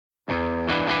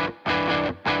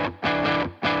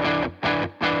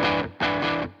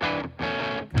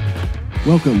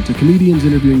Welcome to Comedians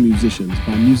Interviewing Musicians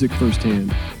by Music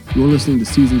Firsthand. You're listening to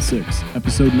Season 6,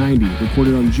 Episode 90,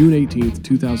 recorded on June 18th,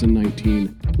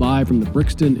 2019, live from the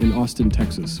Brixton in Austin,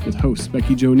 Texas, with hosts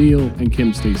Becky Jo Neal and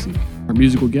Kim Stacy. Our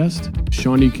musical guest,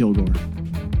 Shawnee Kilgore.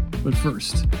 But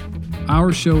first,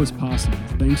 our show is possible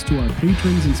thanks to our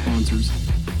patrons and sponsors.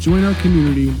 Join our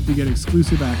community to get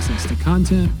exclusive access to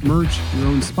content, merch, your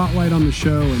own spotlight on the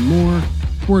show, and more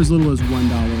for as little as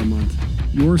 $1 a month.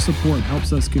 Your support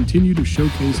helps us continue to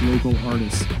showcase local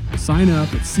artists. Sign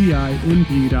up at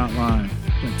CIMP.live.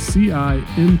 That's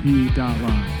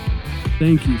CIMP.live.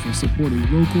 Thank you for supporting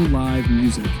local live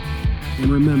music.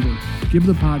 And remember, give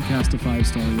the podcast a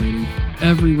 5-star rating.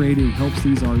 Every rating helps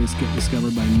these artists get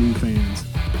discovered by new fans.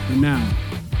 And now,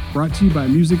 brought to you by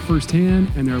Music Firsthand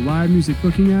and their live music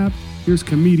booking app, here's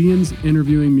Comedians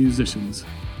Interviewing Musicians.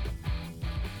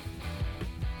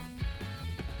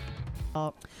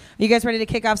 Are you guys ready to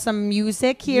kick off some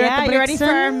music here at the Brixton? You ready for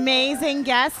our amazing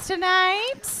guest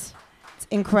tonight? It's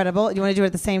incredible. Do you want to do it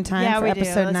at the same time for we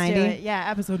episode do. 90? Do it. Yeah,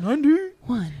 episode 90.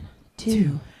 1,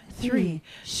 2, 3.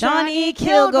 Shawnee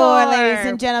Kilgore, ladies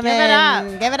and gentlemen. Give it up.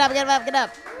 Give it up, give it up, give it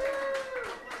up.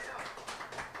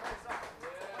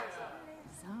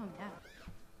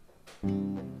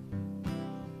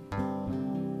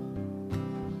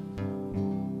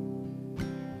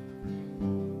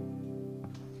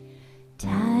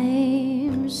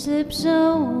 Time slips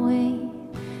away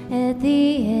at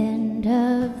the end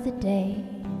of the day.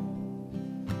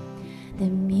 The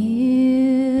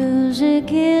music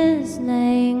is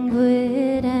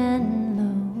languid and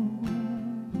low.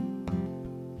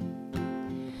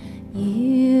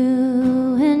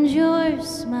 You and your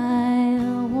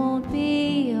smile won't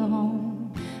be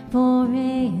home for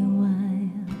a while.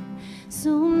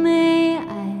 So may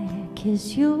I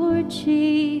kiss your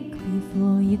cheek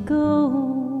before you go.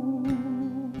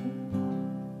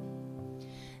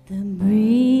 The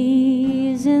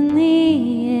breeze in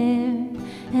the air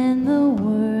and the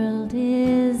world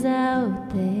is out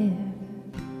there.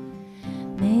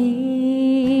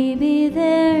 Maybe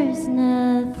there's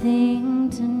nothing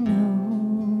to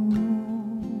know.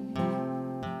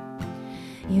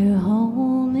 Your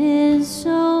home is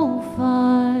so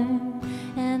far,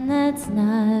 and that's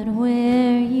not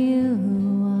where you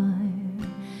are.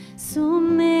 So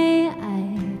may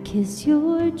I kiss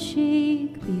your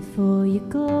cheek before you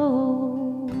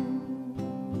go.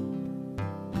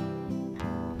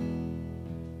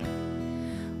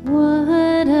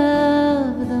 What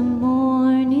of the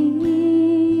morning?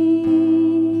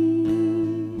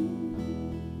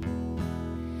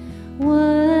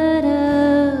 What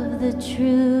of the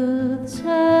truths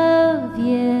of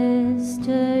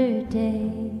yesterday?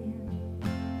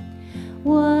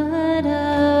 What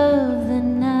of the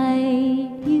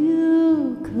night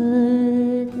you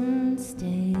couldn't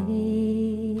stay?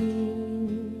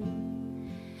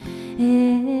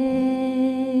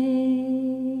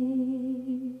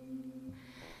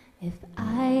 If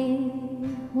I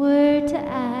were to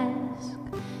ask,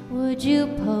 would you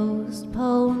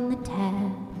postpone the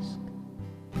task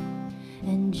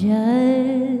and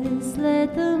just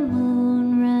let the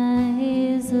moon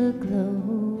rise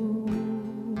aglow?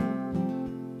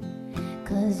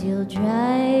 'Cause you'll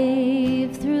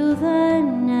drive through the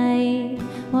night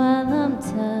while I'm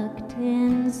tucked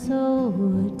in so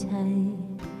tight.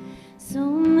 So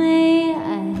may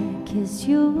I kiss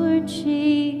your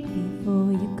cheek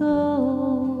before you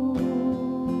go.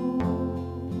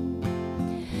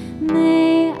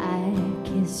 May I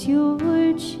kiss your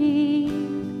cheek.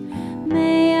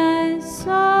 May I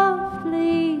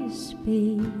softly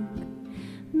speak.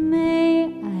 May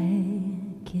I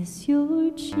kiss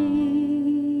your cheek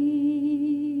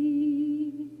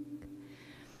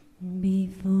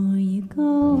before you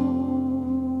go.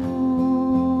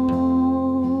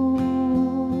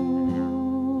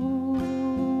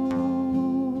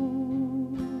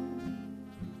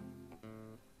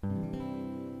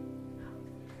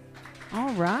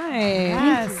 All right.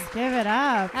 Yes, give it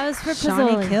up. That was for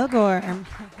Shawnee Pizzoli. Kilgore.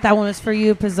 That one was for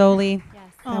you, Pizzoli.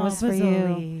 Yes. That was for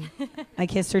you. I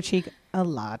kissed her cheek a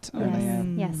lot earlier.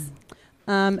 Yes.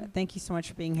 Thank you so much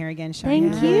for being here again, Shawnee.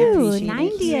 Thank I you. appreciate it.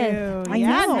 90th. I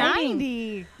Yeah, know.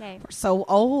 90. Okay. We're so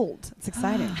old. It's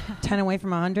exciting. 10 away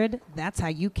from 100. That's how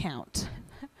you count.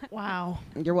 Wow.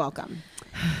 You're welcome.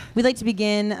 We'd like to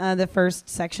begin the first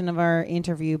section of our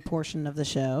interview portion of the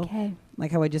show. Okay.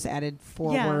 Like how I just added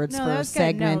 4 Yeah, words no, for that a was good.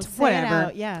 segment. No, say it Whatever.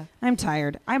 out, yeah. I'm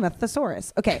tired. I'm a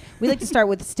thesaurus. Okay. We like to start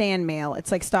with stan mail.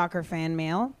 It's like stalker fan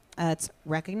mail. It's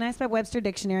recognized by Webster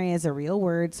Dictionary as a real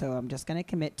word, so I'm just going to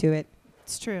commit to it.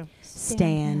 It's true.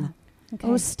 Stan. Okay.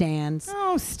 Oh, stands.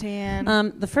 Oh,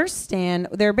 Stan. The first stand,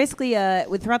 they're basically,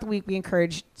 throughout the week, we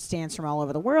encourage stands from all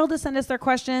over the world to send us their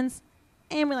questions,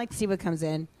 and we like to see what comes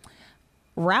in.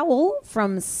 Raoul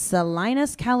from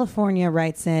Salinas, California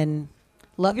writes in,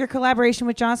 love your collaboration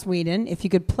with Joss Whedon. If you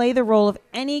could play the role of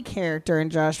any character in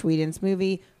Joss Whedon's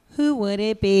movie, who would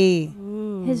it be?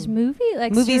 His movie,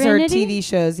 like Movies Serenity? or TV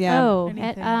shows, yeah. Oh,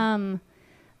 Anything.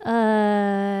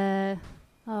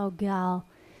 oh, gal.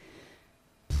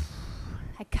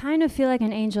 I kind of feel like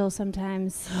an angel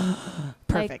sometimes.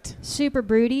 Perfect. Like, super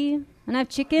broody. And I have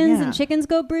chickens, Yeah. and chickens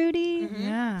go broody.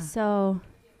 Yeah. So,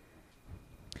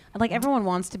 Like, everyone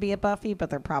wants to be a Buffy, but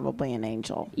they're probably an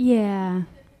angel. yeah.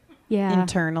 Yeah.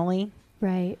 Internally.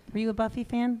 Right. Were you a Buffy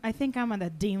fan? I think I'm the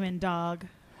demon dog.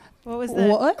 What was the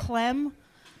What? Clem?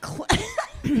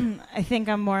 I think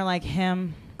I'm more like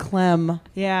him. Clem.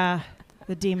 Yeah,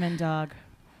 the demon dog.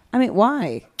 I mean,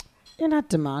 why? You're not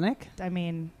demonic. I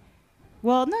mean,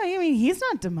 well, no, I mean he's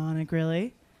not demonic,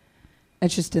 really.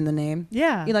 It's just in the name.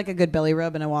 Yeah. You like a good belly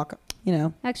rub and a walk, you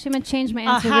know. Actually, I'm going to change my A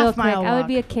answer real quick. half-mile I would walk.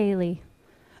 be a Kaylee.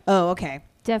 Oh, okay.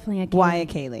 Definitely a Kaylee. Why a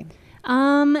Kaylee?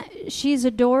 She's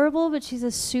adorable, but she's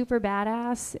a super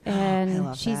badass, I and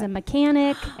love she's that. a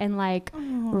mechanic and like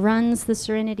runs the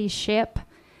Serenity ship,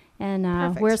 and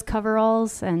Perfect. wears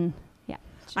coveralls, and yeah.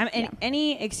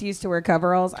 Any excuse to wear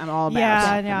coveralls, I'm all about.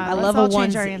 yeah. I Let's love all a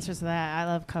change our onesie. answers to that. I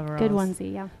love coveralls. Good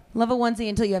onesie, yeah. Love a onesie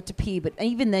until you have to pee, but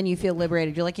even then you feel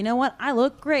liberated. You're like, you know what? I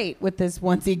look great with this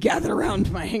onesie gathered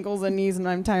around my ankles and knees, and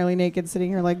I'm entirely naked, sitting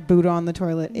here like Buddha on the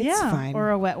toilet. It's yeah, fine. or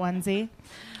a wet onesie.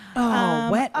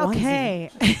 wet onesie.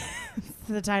 Okay. It's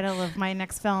the title of my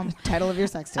next film. Title of your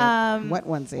sex tape. Wet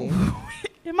onesie.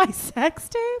 My sex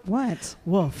tape? What?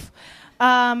 Woof.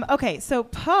 Okay, so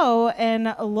Poe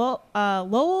in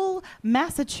Lowell,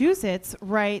 Massachusetts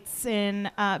writes in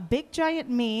Big Giant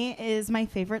Me is my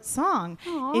favorite song.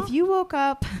 Aw. If you woke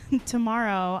up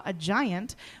tomorrow a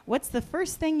giant, what's the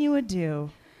first thing you would do?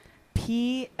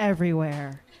 Pee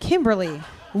everywhere. Kimberly.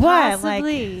 What?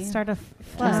 Possibly. Like start a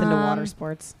Listen flood? to water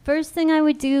sports. First thing I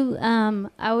would do,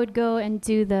 I would go and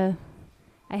do the.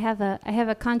 I have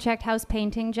a contract house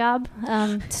painting job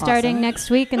starting Awesome. next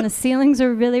week, and the ceilings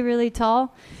are really, really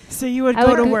tall. So you would I go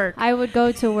would to work. I would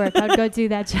go to work. I would go do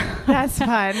that job. That's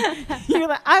fun. You're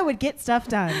like, I would get stuff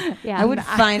done. Yeah. I would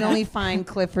finally find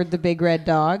Clifford the big red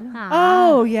dog,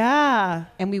 Oh, yeah.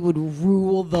 and we would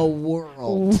rule the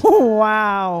world.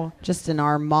 Wow. Just an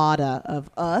armada of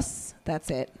us. That's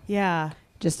it. Yeah.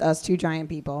 Just us two giant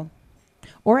people.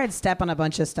 Or I'd step on a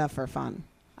bunch of stuff for fun.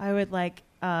 I would like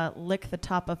lick the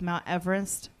top of Mount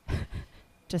Everest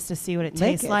just to see what it Lick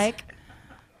tastes it. like.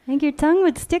 I think your tongue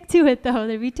would stick to it though.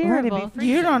 That'd be it'd be terrible.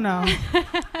 You don't know.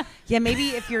 Yeah, maybe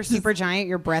if you're super giant,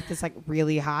 your breath is like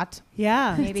really hot.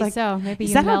 Yeah. Maybe It's like, so. Maybe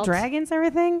Is you that melt. how dragons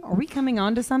everything? Are we coming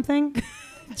on to something?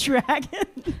 Dragon.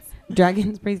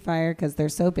 Dragons breathe fire because they're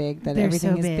so big that They're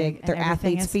everything so is big big. and Their everything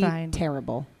athletes' is feet, fine.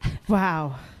 terrible.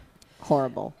 Wow.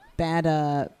 Horrible.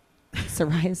 Bad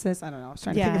psoriasis. I don't know. I was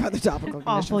trying to think Yeah. about the topical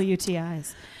Awful conditions.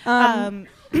 UTIs.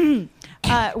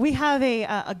 We have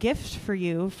a gift for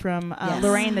you from Yes.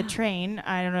 Lorraine the Train.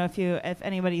 I don't know if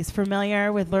anybody's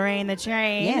familiar with Lorraine the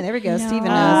Train. Yeah, there we go. No. Stephen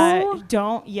knows.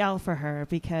 Don't yell for her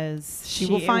because She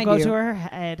will find go you. to her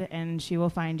head and she will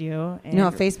find you. You know,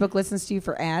 And- if Facebook listens to you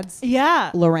for ads,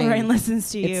 yeah, Lorraine. listens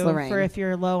to It's you Lorraine. for if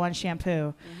you're low on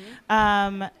shampoo.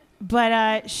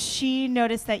 But she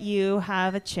noticed that you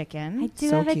have a I chicken do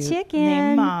So have cute. a chicken.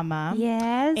 named Mama.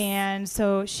 Yes. And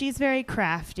so she's very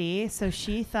crafty. So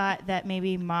she thought that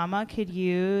maybe Mama could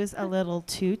use a little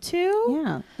tutu.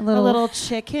 yeah, A little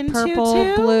chicken purple,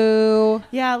 tutu. blue,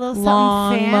 Yeah, a little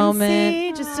long something fancy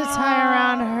moment. just to tie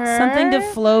around her. something to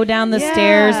flow down the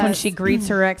stairs when Yes. she greets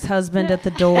her ex-husband at the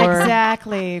door.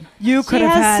 Exactly. You she could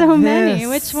have has had so this. many.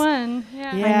 Which one?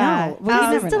 Yeah. Yeah. I know. Well, you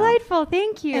This never is know. delightful.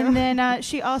 Thank you. And then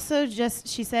she also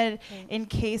she said, in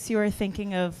case you were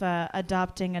thinking of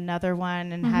adopting another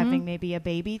one and having maybe a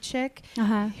baby chick,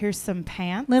 uh-huh. here's some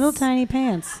pants. Little tiny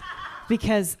pants.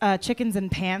 Because chickens and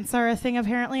pants are a thing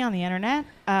apparently on the internet.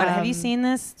 But have you seen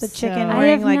this? The chicken so- I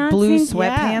wearing have like not blue seen-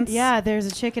 sweatpants. Yeah, there's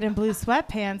a chicken in blue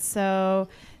sweatpants. So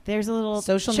there's a little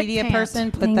Social chick media pant.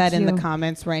 person, put Thank that in the you.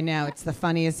 comments right now. It's the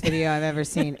funniest video I've ever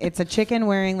seen. It's a chicken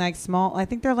wearing like small, I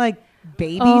think they're like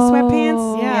baby Oh.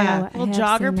 sweatpants. Yeah, I little have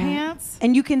jogger seen that. pants.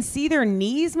 And you can see their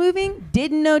knees moving.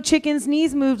 Didn't know chickens'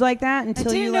 knees moved like that I until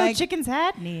didn't you know like chickens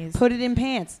had knees. put it in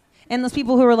pants. And those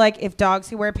people who were like, if dogs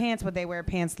could wear pants, would they wear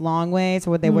pants long ways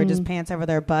or would they wear just pants over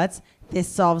their butts? This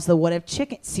solves the what if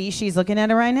chicken. See, she's looking at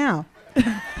it right now.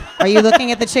 Are you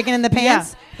looking at the chicken in the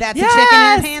pants? Yeah. That's a chicken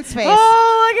in a pants face.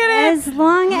 Oh, look at it. As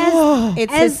long as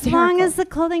It's as long hysterical. as the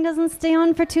clothing doesn't stay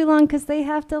on for too long, because they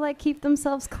have to like keep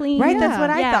themselves clean. Right, that's what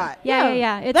I yeah. thought.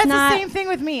 Yeah. It's That's not. the same thing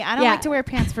with me. I don't Yeah. like to wear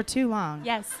pants for too long.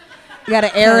 Yes. You got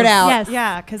to air it out. Yes.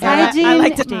 Yeah, because Hygiene, I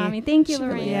like to. mommy. Thank you, She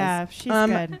really Lorraine. is. Yeah, she's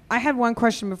good. I had one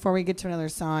question before we get to another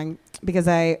song because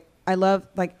I love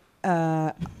like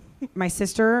my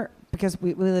sister, because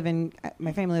we live in,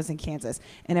 my family lives in Kansas,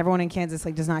 and everyone in Kansas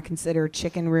like does not consider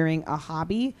chicken rearing a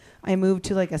hobby. I moved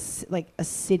to like a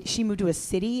city. She moved to a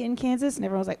city in Kansas, and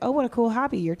everyone was like, "Oh, what a cool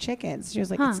hobby! Your chickens." She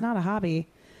was like, Huh. "It's not a hobby.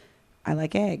 I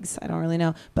like eggs. I don't really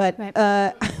know." But Right.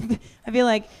 I feel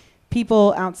like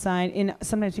people outside,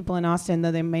 sometimes people in Austin,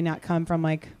 though they may not come from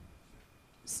like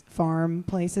farm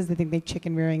places, they think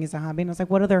chicken rearing is a hobby. And I was like,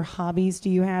 what other hobbies do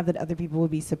you have that other people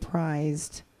would be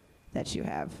surprised that you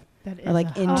have? That Or like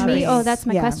a interests. hobby. Oh, that's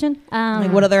my Yeah. question.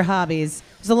 Like what other hobbies?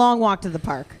 It was a long walk to the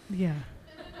park. Yeah.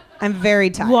 I'm very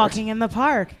tired. Walking in the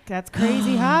park. That's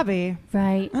crazy hobby.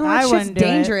 Right. Oh, I that shit's wouldn't do it.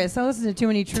 dangerous. I listen to too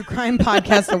many true crime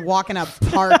podcasts to walk in a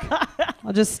park.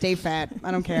 I'll just stay fat.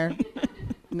 I don't care.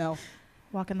 No.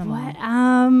 Walk in the mall.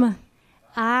 What?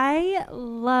 I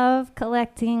love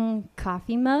collecting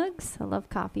coffee mugs. I love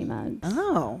coffee mugs.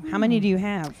 Oh, how many do you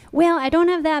have? Well, I don't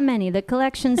have that many. The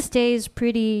collection stays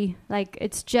pretty, like,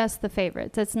 it's just the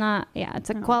favorites. It's not, it's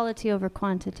a quality over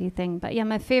quantity thing. But yeah,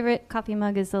 my favorite coffee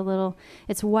mug is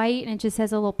it's white and it just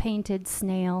has a little painted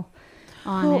snail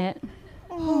on it.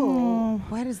 Oh,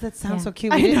 why does that sound Yeah. so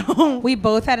cute? I know. We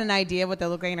both had an idea of what they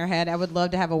look like in our head. I would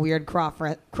love to have a weird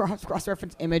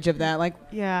cross-reference image of that. Like,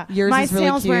 Yeah. Yours My is really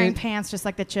snail's wearing cute. pants just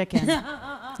like the chicken.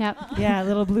 Yep. Yeah,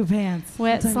 little blue pants.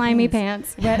 Wet, slimy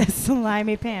pants. Wet,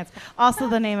 slimy pants. Also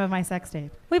the name of my sex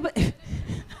tape. wait, but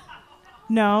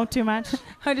No, too much?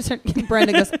 I just heard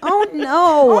Brenda goes, "Oh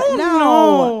no, Oh, no,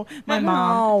 no. My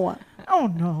mom. no, Oh,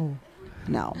 no.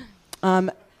 no."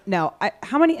 No.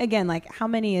 How many? Again, like, how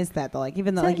many is that though? Like,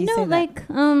 even though, So, like you no, say that,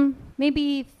 like,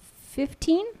 maybe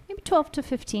 15, maybe 12 to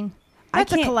 15.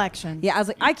 That's a can't- collection. Yeah, I was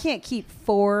like, I can't keep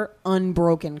 4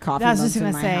 unbroken coffee I was mugs just in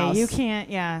going my to say, house. you can't,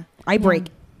 yeah. I break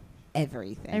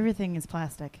everything. Everything is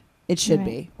plastic. It should Right.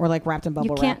 be, or like wrapped in bubble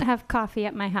You wrap. can't have coffee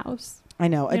at my house. I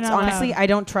know. You're It's not honestly, allowed. I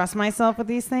don't trust myself with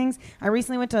these things. I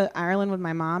recently went to Ireland with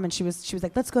my mom, and she was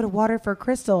like, "Let's go to Waterford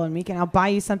Crystal, and I'll buy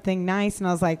you something nice." And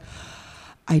I was like,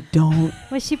 "I don't."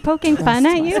 Was she poking fun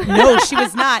at you? No, she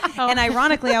was not. Oh. And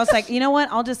ironically, I was like, you know what?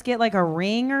 I'll just get like a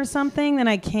ring or something that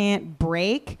I can't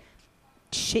break.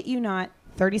 Shit you not.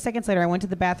 30 seconds later, I went to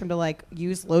the bathroom to like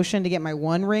use lotion to get my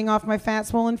one ring off my fat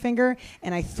swollen finger,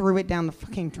 and I threw it down the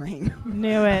fucking drain.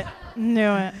 Knew it.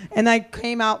 And I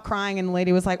came out crying, and the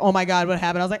lady was like, "Oh my God, what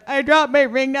happened?" I was like, "I dropped my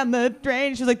ring down the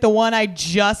drain." She was like, "The one I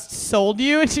just sold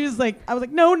you?" And she was like, I was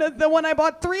like, No, the one I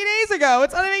bought 3 days ago.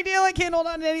 It's not a big deal. I can't hold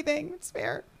on to anything. It's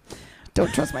fair.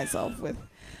 Don't trust myself with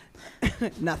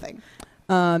nothing.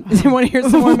 Do you want to hear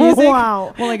some more music?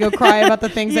 Wow. While I go cry about the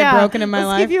things I've broken in my let's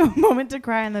life? give you a moment to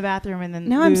cry in the bathroom and then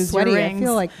Now I'm lose sweaty. your I rings.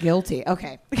 feel like guilty.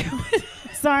 Okay.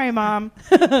 Sorry, Mom.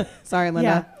 Sorry, Linda.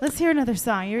 Yeah. Let's hear another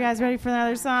song. You guys ready for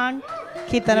another song?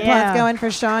 Keep that Yeah. applause going for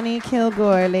Shawnee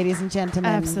Kilgore, ladies and gentlemen.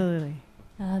 Absolutely.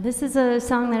 This is a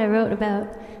song that I wrote about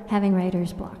having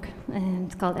writer's block, and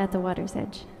it's called At the Water's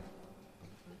Edge.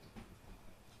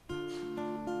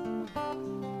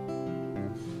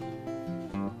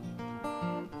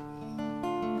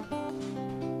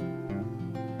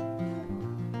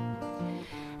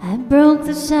 I broke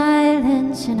the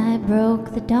silence and I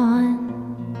broke the dawn.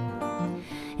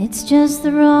 It's just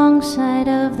the wrong side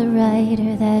of the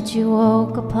rider that you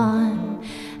woke upon.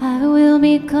 I will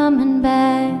be coming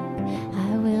back,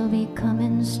 I will be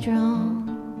coming strong.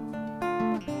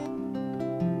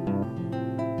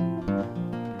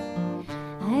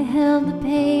 I held the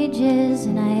pages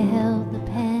and I held the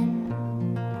pen.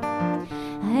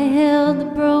 I held the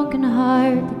broken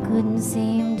heart that couldn't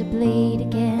seem to bleed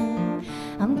again.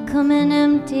 I'm coming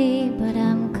empty, but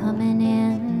I'm coming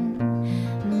in.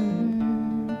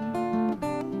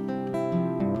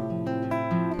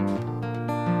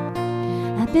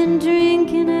 I've been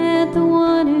drinking at the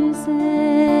water's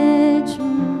edge,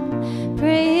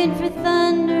 prayed for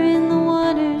thunder in the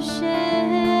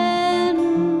watershed,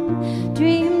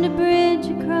 dreamed a bridge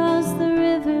across the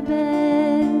riverbed.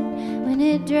 When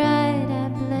it dried, I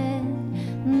bled.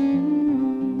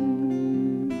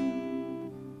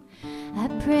 I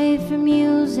pray for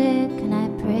music and I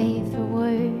pray for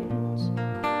words.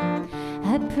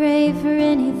 I pray for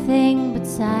anything but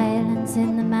silence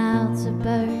in the mouths of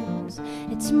birds.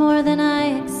 It's more than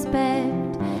I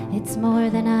expect, it's more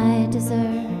than I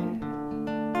deserve.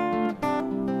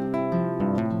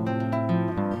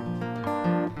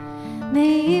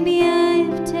 Maybe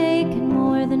I've taken more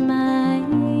more than mine.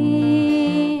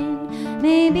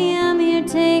 Maybe I'm here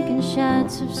taking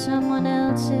shots of someone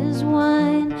else's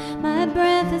wine. My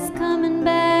breath is coming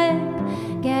back,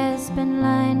 gasping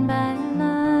line by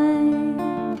line.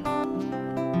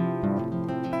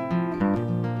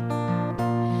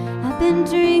 I've been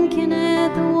drinking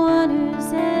at the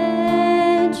water's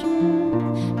edge,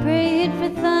 prayed for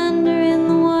thunder in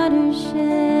the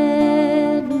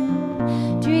watershed,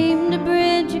 dreamed a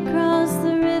bridge across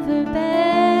the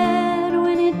riverbed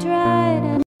when it dried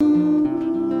up.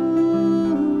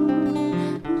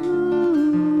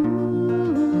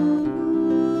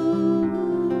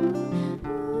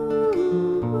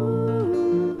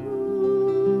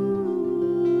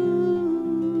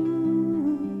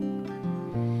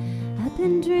 I've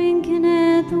been drinking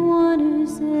at the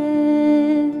water's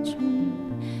edge,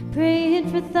 prayed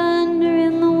for thunder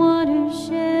in the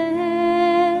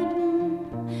watershed,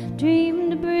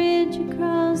 dreamed a bridge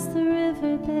across the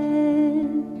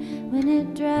riverbed. When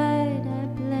it dried, I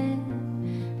bled.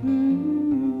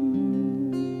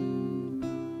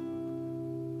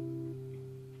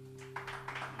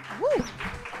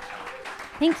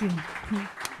 Thank you.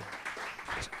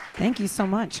 Thank you so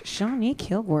much, Shawnee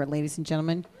Kilgore, ladies and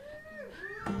gentlemen.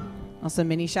 Also,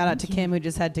 mini shout out to Kim, who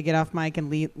just had to get off mic and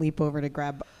leap over to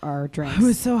grab our drinks. It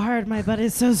was so hard. My butt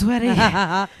is so sweaty.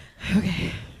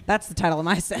 Okay. That's the title of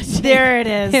my set. There it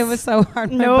is. It was so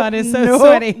hard. My Nope, butt is so nope,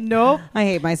 sweaty. Nope. I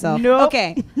hate myself. Nope.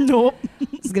 Okay. Nope.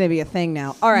 This is going to be a thing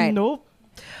now. All right. Nope.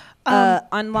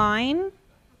 Online.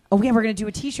 Oh, yeah, we're going to do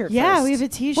a T-shirt Yeah, first. we have a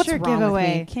What's T-shirt wrong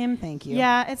giveaway. with me? Kim, thank you.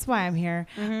 Yeah, it's why I'm here.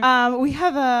 We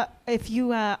have if you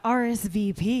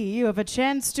RSVP, you have a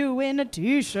chance to win a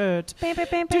T-shirt. Bam, bam,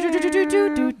 bam, Do, do, do, do, do,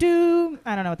 do, do, do.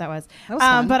 I don't know what that was. That was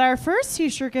fun. But our first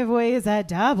T-shirt giveaway is a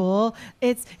double.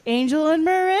 It's Angel and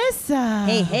Marissa.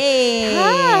 Hey, hey.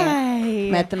 Hi.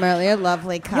 Met them earlier.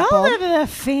 Lovely couple. Y'all are the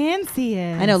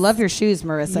fanciest. I know. Love your shoes,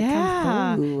 Marissa. Yeah.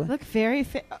 Come through. Look very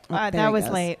there that he was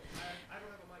goes. late.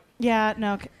 Yeah,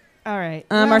 no. All right.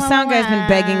 Our sound guy's been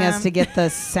begging us to get the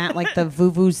sound, like the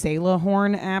Vuvuzela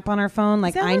horn app on our phone.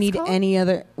 Like, that I what it's need called? any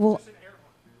other. Well,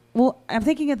 I'm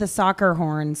thinking of the soccer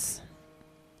horns.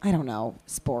 I don't know,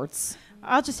 sports.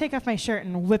 I'll just take off my shirt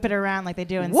and whip it around like they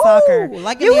do in Woo! soccer.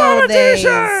 Like in You the want old a days.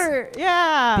 T-shirt?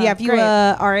 Yeah. Yeah, if you Great.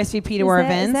 RSVP to our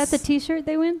events. Is that the T-shirt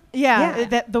they win?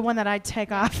 Yeah, the one that I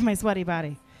take off my sweaty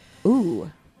body. Ooh,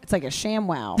 it's like a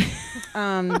ShamWow.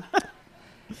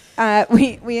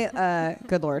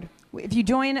 Good Lord. If you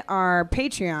join our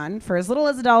Patreon for as little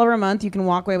as $1 a month, you can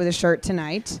walk away with a shirt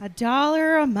tonight.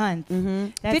 $1 a month. Mm-hmm.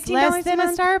 That's $15 less than a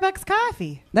month? Starbucks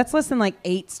coffee. That's less than like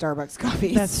 8 Starbucks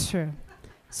coffees. That's true.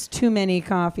 It's too many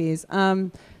coffees.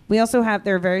 We also have,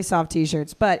 they're very soft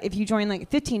T-shirts, but if you join like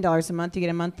 $15 a month, you get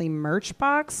a monthly merch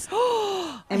box.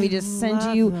 And we just send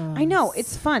love you, those. I know,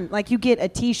 it's fun. Like you get a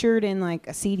T-shirt and like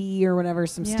a CD or whatever,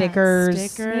 some Yeah,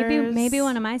 stickers. Maybe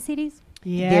one of my CDs.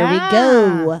 Yeah. There we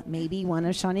go. Maybe one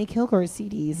of Shawnee Kilgore's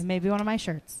CDs. Maybe one of my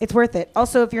shirts. It's worth it.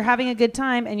 Also, if you're having a good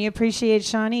time and you appreciate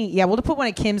Shawnee, yeah, we'll put one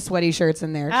of Kim's sweaty shirts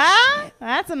in there.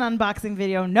 That's an unboxing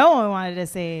video no one wanted to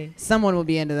see. Someone will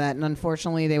be into that, and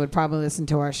unfortunately, they would probably listen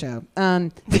to our show.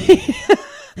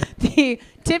 The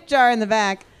tip jar in the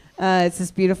back, it's this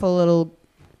beautiful little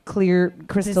clear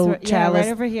crystal Yeah, chalice.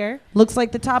 right over here. Looks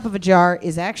like the top of a jar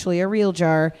is actually a real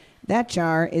jar. That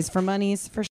jar is for monies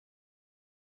for.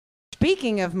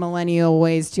 Speaking of millennial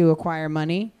ways to acquire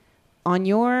money, on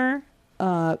your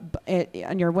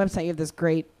website you have this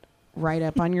great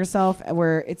write-up on yourself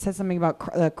where it says something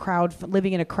about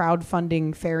living in a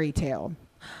crowdfunding fairy tale.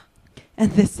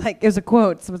 And this, like, there's a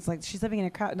quote. So it's like, she's living in a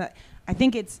crowd. I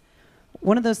think it's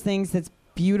one of those things that's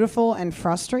beautiful and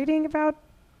frustrating about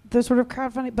the sort of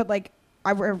crowdfunding. But, like,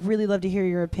 I really love to hear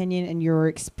your opinion and your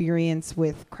experience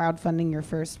with crowdfunding your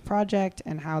first project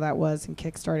and how that was in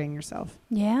kickstarting yourself.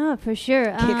 Yeah, for sure.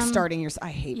 Kickstarting yourself.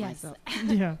 I hate yes. myself.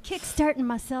 Yeah. Kickstarting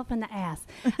myself in the ass.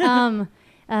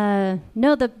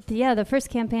 No, the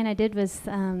first campaign I did was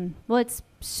it's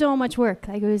so much work.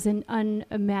 Like, it was an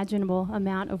unimaginable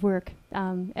amount of work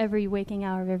every waking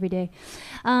hour of every day.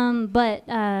 But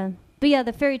yeah,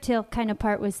 the fairy tale kind of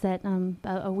part was that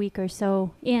a week or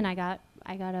so in, I got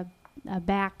a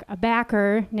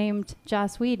backer named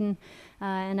Joss Whedon,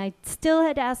 and I still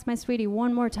had to ask my sweetie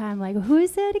one more time, like, who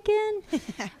is that again?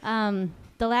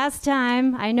 The last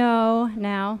time, I know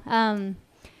now.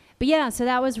 But yeah, so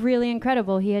that was really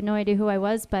incredible. He had no idea who I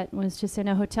was, but was just in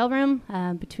a hotel room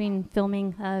between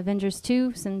filming Avengers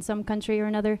 2 in some country or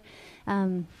another.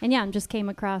 And yeah, just came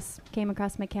across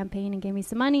my campaign and gave me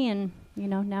some money, and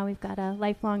now we've got a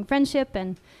lifelong friendship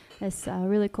and this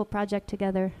really cool project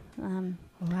together.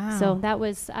 Wow. So that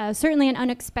was certainly an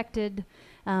unexpected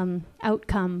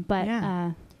outcome, but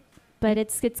Yeah. but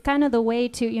it's kind of the way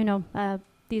to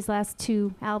these last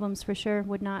 2 albums for sure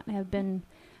would not have been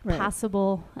Right.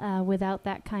 possible without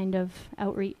that kind of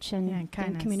outreach and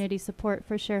kindness. community support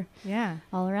for sure Yeah.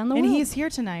 all around the And world. he's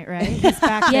here tonight, right? He's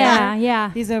back yeah, there.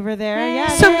 yeah. He's over there. Hey. Yeah.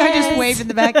 Some guy there just he waved is. in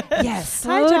the back. Yes.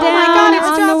 Slow Oh down my God, it's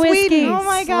on Joss the Whedon. whiskey. Oh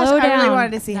my gosh, Slow I really down.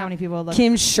 wanted to see how many people look.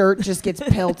 Kim's shirt just gets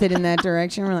pelted in that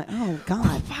direction. We're like, oh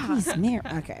God, he's near.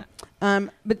 Okay,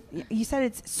 but you said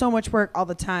it's so much work all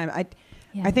the time.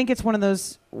 Yeah. I think it's one of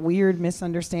those weird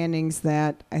misunderstandings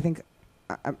that I think,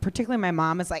 particularly my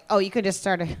mom is like, oh, you could just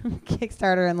start a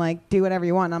Kickstarter and like do whatever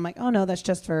you want. And I'm like, oh no, that's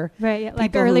just for Right, yeah,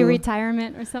 like people early who-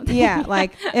 retirement or something. yeah,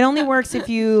 like it only works if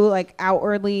you like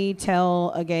outwardly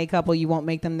tell a gay couple you won't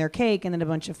make them their cake, and then a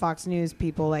bunch of Fox News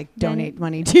people like Then- donate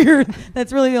money to your.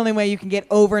 That's really the only way you can get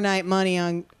overnight money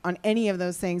on any of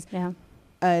those things. Yeah.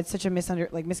 It's such a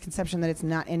misconception that it's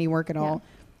not any work at Yeah. all.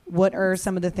 What are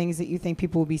some of the things that you think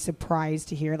people will be surprised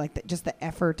to hear, like just the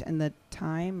effort and the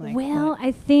time? Like Well,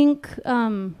 I think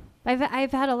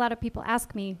I've had a lot of people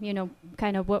ask me,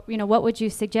 kind of what would you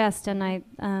suggest? And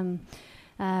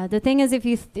the thing is, if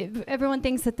everyone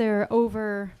thinks that they're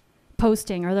over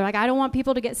posting, or they're like, I don't want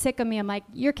people to get sick of me. I'm like,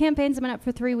 your campaign's been up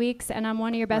for 3 weeks, and I'm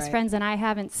one of your best Right. friends, and I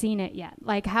haven't seen it yet.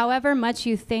 Like, however much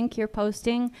you think you're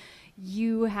posting,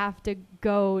 you have to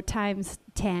go times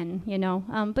 10,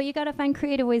 but you got to find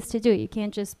creative ways to do it. You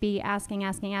can't just be asking.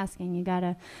 You got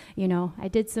to, I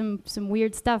did some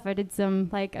weird stuff. I did some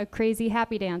like a crazy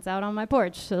happy dance out on my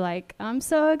porch. So like, I'm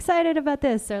so excited about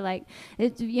this, or like,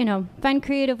 find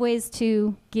creative ways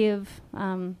to give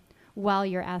while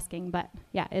you're asking. But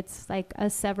yeah, it's like a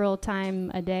several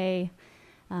time a day,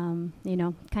 kind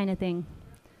of thing.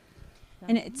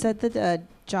 And it said that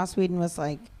Joss Whedon was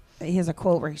like, he has a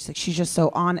quote where he's like, she's just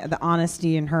so the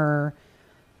honesty in her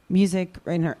music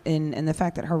and the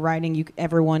fact that her writing,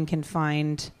 everyone can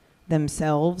find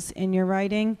themselves in your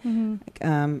writing.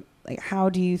 Mm-hmm. Like, how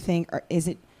do you think, or is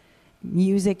it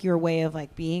music your way of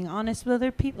like being honest with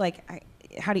other people? Like,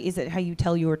 is it how you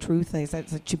tell your truth? Is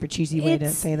that a super cheesy way to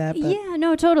say that? But Yeah,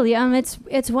 no, totally.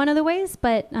 It's one of the ways,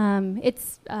 but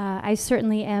I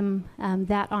certainly am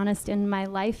that honest in my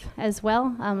life as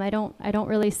well. I don't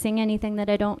really sing anything that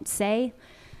I don't say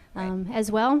as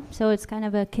well. So it's kind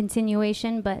of a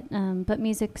continuation, but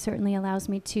music certainly allows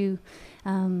me to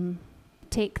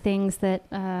take things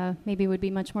that maybe would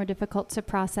be much more difficult to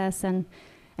process. And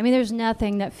I mean, there's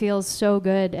nothing that feels so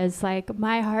good as like,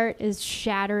 my heart is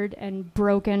shattered and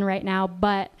broken right now,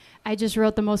 but I just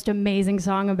wrote the most amazing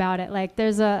song about it. Like,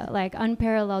 there's a like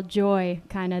unparalleled joy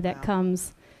kind of that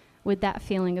comes with that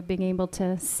feeling of being able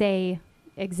to say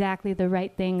exactly the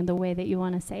right thing the way that you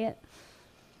want to say it.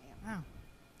 Wow.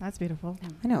 That's beautiful.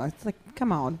 I know, it's like,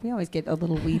 come on, we always get a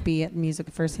little weepy at music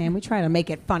firsthand. We try to make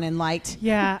it fun and light.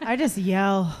 Yeah, I just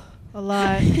yell a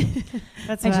lot.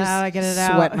 That's I just how I get it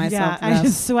out. sweat myself to Yeah, I death.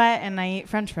 just sweat and I eat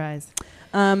French fries.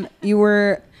 You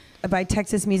were by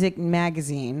Texas Music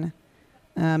Magazine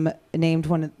named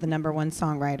one of the #1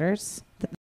 songwriters.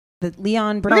 The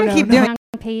Leon. We're gonna keep doing.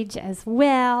 Page as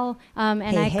well, and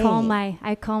Hey,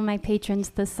 I call my patrons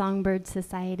the Songbird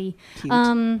Society.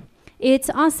 Cute. It's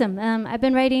awesome. I've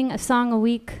been writing a song a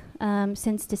week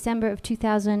since December of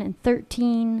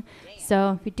 2013.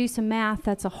 So if you do some math,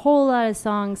 that's a whole lot of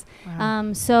songs.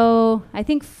 Wow. So I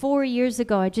think 4 years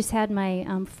ago, I just had my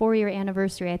 4-year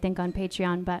anniversary, I think, on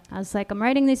Patreon. But I was like, I'm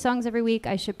writing these songs every week.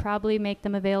 I should probably make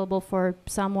them available for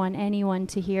anyone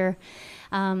to hear.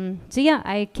 So yeah,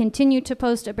 I continue to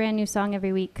post a brand new song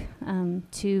every week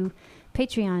to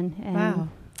Patreon. And Wow.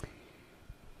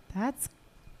 That's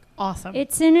awesome.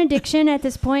 it's an addiction at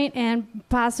this point, and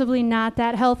possibly not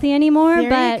that healthy anymore. There you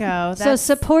but go. So That's-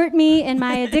 support me in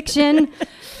my addiction,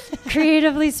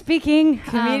 creatively speaking.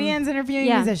 Comedians interviewing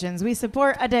yeah. musicians. We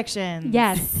support addictions.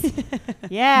 Yes. Yeah.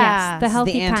 Yes, the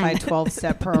healthy the kind.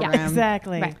 anti-12-step program.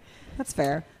 Exactly. Right. That's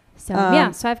fair. So yeah,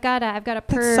 so I've got a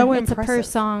per so it's a per impressive.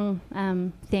 song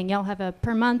thing. Y'all have a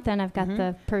per month, and I've got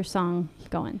the per song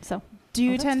going. So Do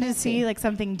you that's tend to fancy. see like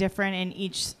something different in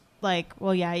each, like,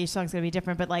 well, yeah, each song's going to be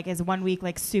different, but like is one week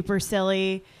like super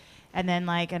silly and then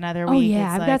like another oh week yeah,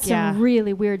 it's I've like, got some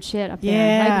really weird shit up there.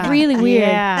 Yeah. Like really weird.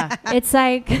 Yeah. It's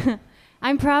like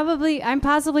I'm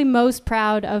possibly most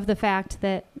proud of the fact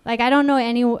that like I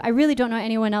really don't know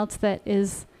anyone else that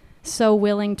is so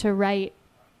willing to write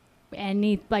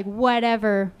any like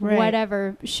whatever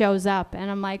shows up, and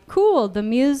I'm like, cool, the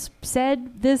muse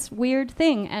said this weird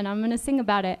thing and I'm gonna sing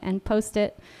about it and post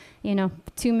it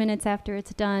 2 minutes after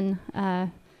it's done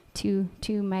to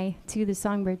the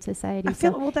Songbird Society. I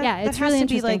feel So, well. That, yeah, that it's has really to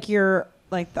be interesting. like your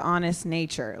like the honest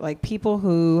nature. Like people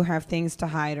who have things to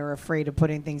hide are afraid of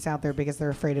putting things out there because they're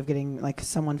afraid of getting like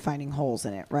someone finding holes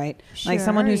in it, right? Like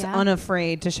someone who's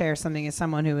unafraid to share something is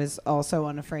someone who is also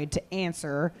unafraid to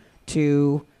answer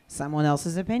to someone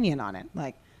else's opinion on it.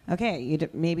 Like, okay,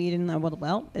 maybe you didn't know.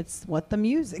 Well, it's what the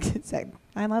music said.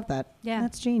 I love that. Yeah.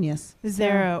 That's genius. Is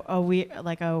there a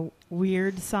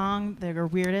weird song, the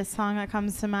weirdest song that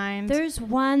comes to mind? There's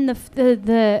one,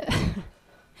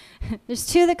 there's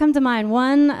two that come to mind.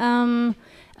 One,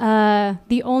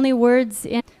 the only words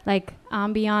in like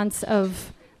ambiance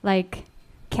of like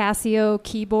Casio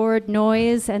keyboard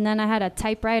noise, and then I had a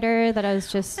typewriter that I was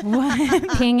just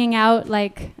pinging out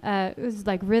like it was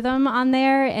like rhythm on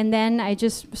there, and then I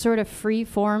just sort of free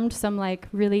formed some like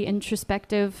really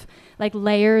introspective, like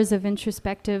layers of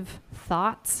introspective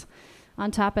thoughts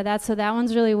on top of that. So that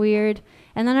one's really weird.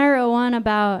 And then I wrote one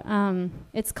about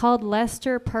it's called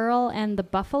Lester Pearl and the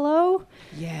Buffalo.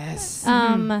 Yes.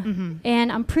 And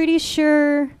I'm pretty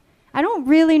sure, I don't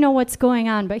really know what's going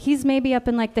on, but he's maybe up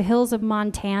in like the hills of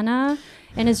Montana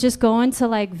and is just going to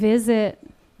like visit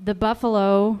the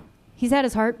buffalo. He's had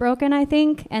his heart broken, I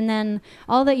think. And then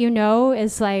all that you know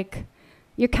is like,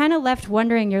 you're kind of left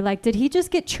wondering, you're like, did he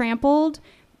just get trampled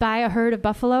by a herd of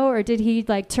buffalo, or did he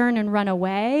like turn and run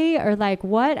away, or like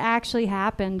what actually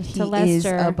happened to Lester? He is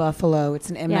a buffalo.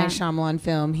 It's an M. Night Shyamalan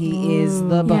film. He is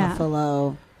the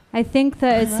buffalo. I think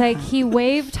that it's like he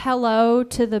waved hello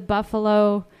to the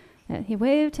buffalo. He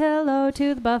waved hello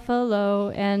to the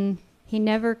buffalo, and he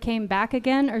never came back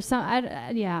again, or some. I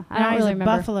don't really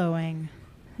remember. Buffaloing.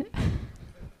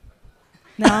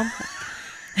 No.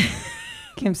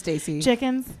 Kim Stacy.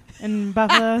 Chickens and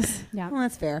buffaloes. Yeah. Well,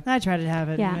 that's fair. I tried to have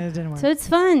it, and it didn't work. So it's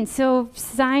fun. So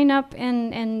sign up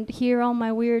and hear all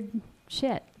my weird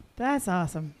shit. That's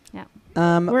awesome. Yeah.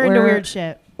 We're into weird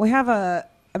shit. We have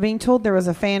I'm being told there was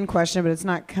a fan question, but it's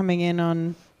not coming in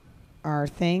on our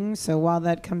thing. So while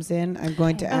that comes in, I'm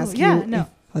going to ask you. No.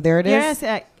 There it is.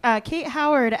 Yes. Kate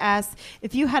Howard asked,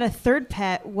 if you had a third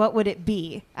pet, what would it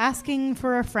be? Asking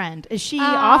for a friend. Is she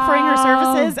offering her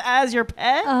services as your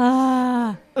pet?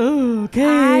 Ooh, Kate.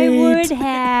 I would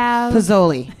have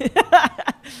Pozzoli.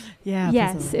 Yeah.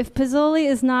 Yes, Pozzoli. if Pozzoli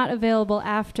is not available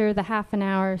after the half an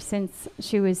hour since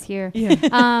she was here,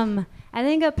 I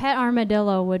think a pet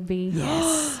armadillo would be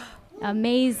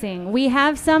amazing. We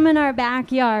have some in our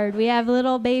backyard. We have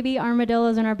little baby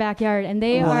armadillos in our backyard, and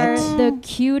they are the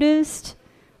cutest.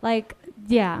 Like,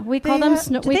 we call them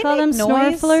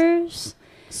snorflers.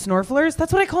 Snorflers?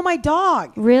 That's what I call my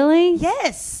dog. Really?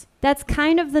 Yes. That's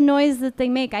kind of the noise that they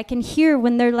make. I can hear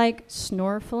when they're like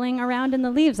snorfling around in the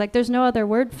leaves. Like there's no other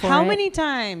word for it. How many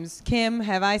times, Kim,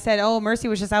 have I said, oh, Mercy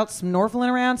was just out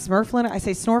snorfling around, smurfling? I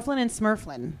say snorfling and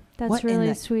smurfling. That's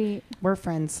really sweet. We're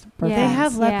friends. Yeah. They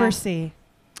have leprosy.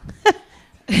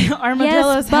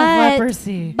 Armadillos have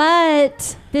leprosy.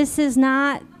 But this is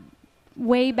not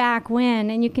way back when,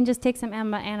 and you can just take some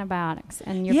antibiotics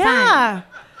and you're fine.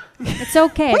 It's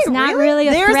okay. It's not really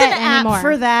a There's threat an anymore. app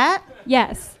for that.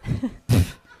 Yes.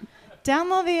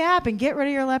 Download the app and get rid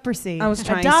of your leprosy. I was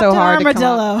trying Adopt so an hard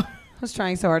armadillo. I was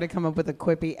trying so hard to come up with a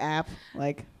quippy app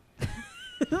like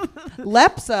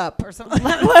Leps Up or something.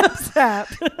 Leps app.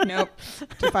 Nope.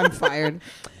 If I'm fired.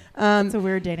 It's a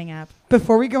weird dating app.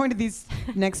 Before we go into these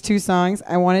next two songs,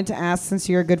 I wanted to ask, since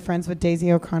you're good friends with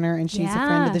Daisy O'Connor and she's a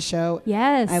friend of the show.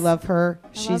 Yes. I love her.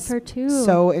 I love her too.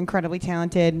 So incredibly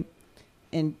talented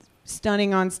and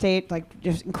stunning on stage, like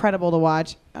just incredible to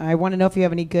watch. I want to know if you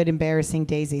have any good embarrassing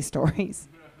Daisy stories.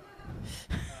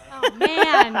 Oh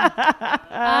man.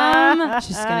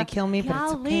 She's gonna kill me, but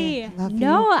it's okay. I love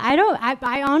no, you. I don't.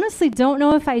 I honestly don't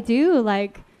know if I do.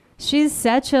 Like, she's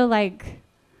such a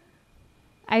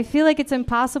I feel like it's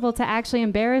impossible to actually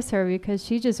embarrass her because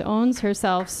she just owns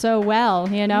herself so well,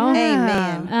 you know?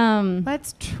 Amen.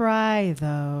 Let's try,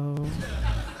 though.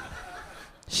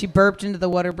 She burped into the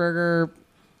Whataburger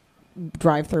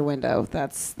drive-through window.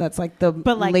 That's like the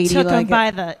lady took him like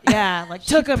by the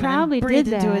took him probably and breathed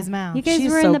did that. into his mouth. You guys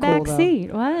She's were in so the back cool, though.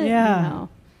 seat. What? Yeah. You know.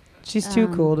 She's too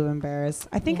cool to embarrass.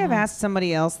 I think I've asked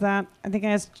somebody else that. I think I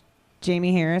asked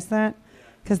Jamie Harris that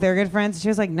because they're good friends. She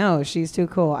was like, "No, she's too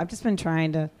cool." I've just been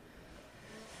trying to.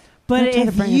 But I'm trying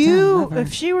to bring it down, love her.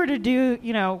 if she were to do,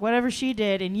 whatever she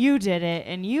did, and you did it,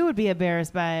 and you would be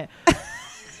embarrassed by it,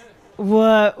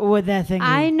 what would that thing be?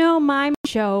 I know my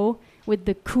show with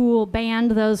the cool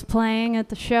band that was playing at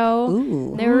the show.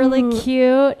 Ooh. They were really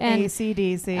cute and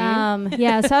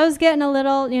AC/DC. So I was getting a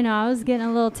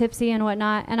little tipsy and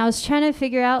whatnot, and I was trying to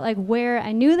figure out like where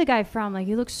I knew the guy from. Like,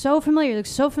 he looked so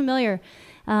familiar.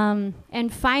 And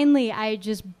finally I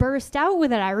just burst out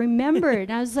with it. I remembered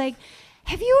and I was like,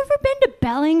 have you ever been to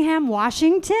Bellingham,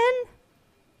 Washington?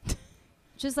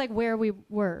 just like where we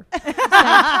were.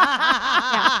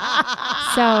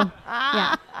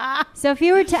 Yeah. So if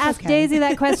you were to ask Daisy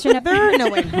that question, No,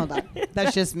 wait, hold on.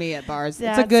 That's just me at bars.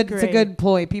 It's a That's good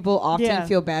ploy. People often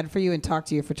feel bad for you and talk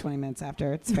to you for 20 minutes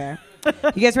after. It's fair.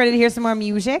 You guys ready to hear some more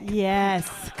music? Yes.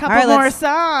 All Couple right, more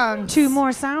songs. 2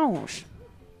 more songs.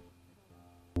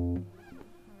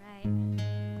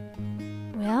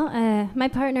 Well, my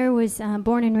partner was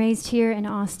born and raised here in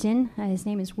Austin. His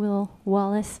name is Will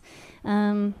Wallace.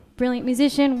 Brilliant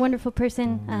musician, wonderful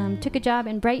person. Took a job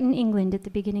in Brighton, England at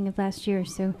the beginning of last year.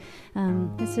 So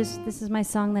this is my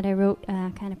song that I wrote,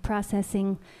 kind of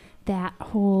processing that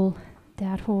whole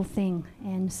thing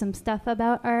and some stuff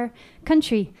about our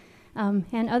country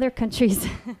and other countries.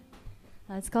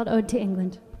 It's called Ode to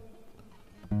England.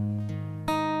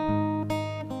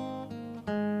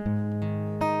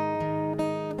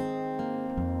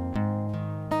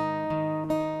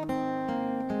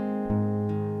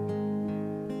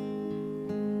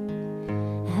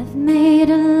 I've made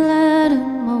a lot of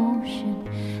motion,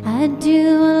 I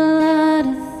do a lot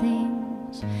of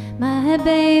things. My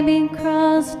baby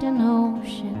crossed an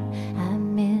ocean, I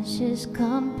miss his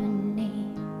company.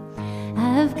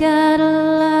 I've got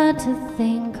a lot to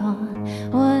think on,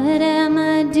 what am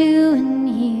I doing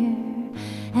here?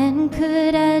 And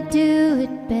could I do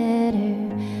it better,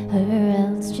 or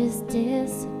else just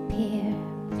disappear?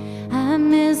 I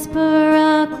miss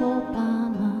Barack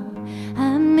Obama,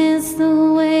 I miss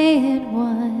the way it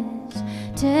was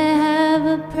to have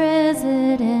a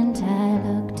president I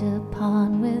looked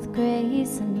upon with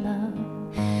grace and love.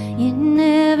 You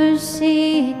never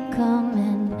see it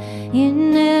coming, you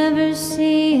never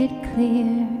see it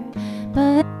clear,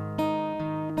 but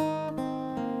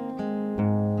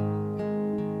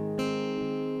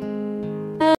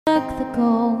struck the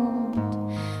gold,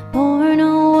 born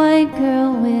a white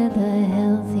girl with a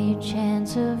healthy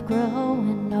chance of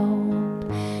growing old.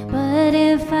 But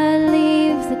if I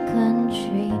leave the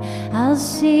country, I'll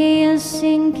see a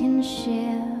sinking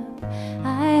ship.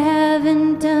 I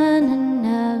haven't done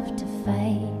enough to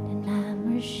fight, and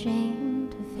I'm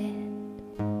ashamed of it.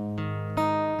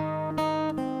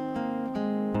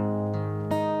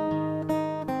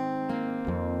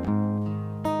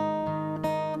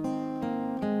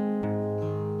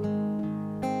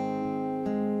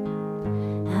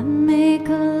 I make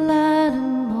a lot of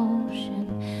motion,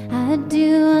 I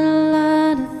do a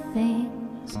lot of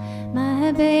things.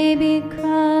 My baby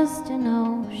crossed an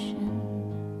ocean.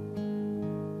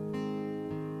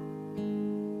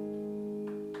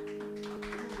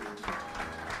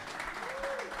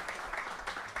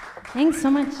 Thanks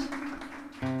so much.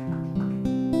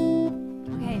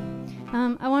 Okay,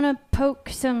 I want to poke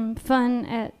some fun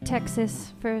at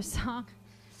Texas for a song.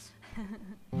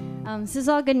 This is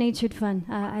all good-natured fun.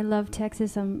 I love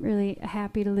Texas. I'm really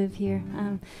happy to live here.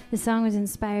 The song was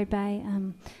inspired by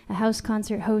a house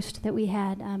concert host that we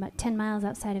had about 10 miles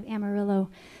outside of Amarillo,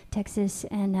 Texas,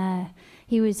 and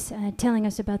he was telling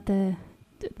us about the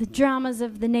dramas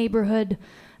of the neighborhood.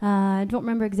 I don't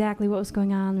remember exactly what was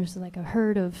going on. There's like a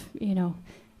herd of,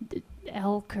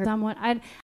 elk or someone. I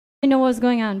didn't know what was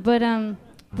going on, but I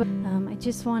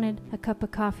just wanted a cup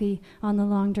of coffee on the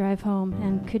long drive home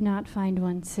and could not find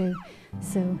one. So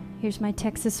here's my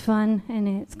Texas fun, and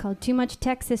it's called Too Much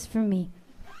Texas for Me.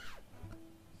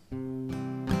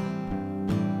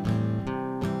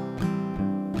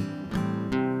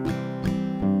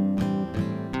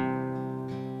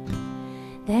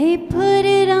 They put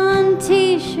it on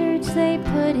t-shirts, they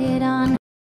put it on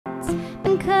hats,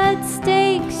 and cut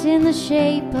steaks in the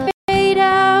shape of 8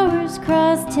 hours,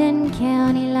 crossed 10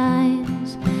 county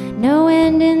lines. No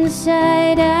end in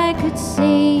sight I could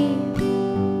see.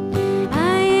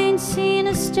 I ain't seen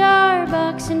a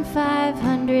Starbucks in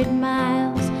 500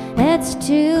 miles. That's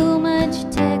too much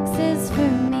Texas for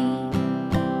me.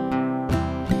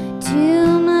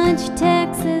 Too much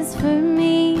Texas for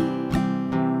me.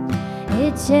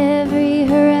 It's every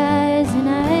horizon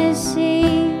I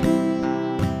see.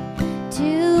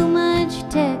 Too much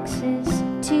Texas,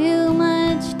 too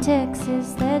much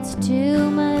Texas. That's too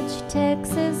much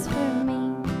Texas for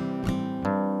me.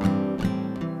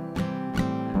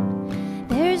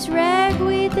 There's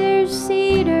ragweed, there's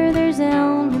cedar, there's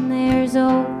elm, and there's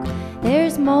oak.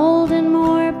 There's mold and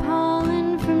more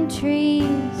pollen from trees.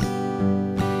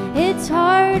 It's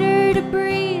harder to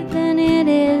breathe than it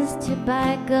is to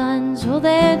buy guns. Well,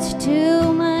 that's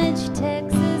too much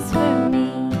Texas for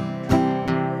me.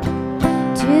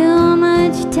 Too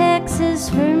much Texas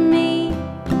for me.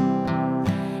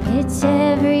 It's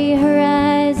every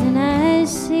horizon I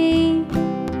see.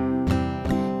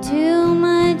 Too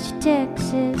much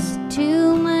Texas,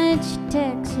 too much much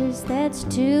Texas, that's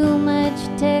too much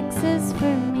Texas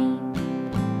for me.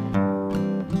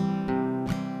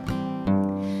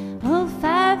 Oh,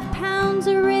 5 pounds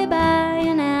of ribeye,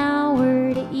 an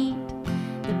hour to eat.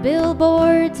 The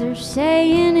billboards are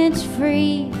saying it's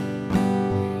free.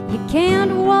 You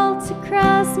can't waltz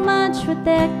across much with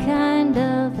that kind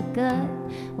of a gut.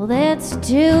 Well, that's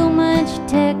too much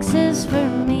Texas for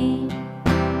me.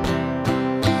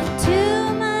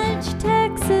 Too much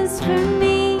Texas for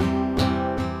me.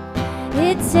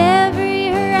 It's every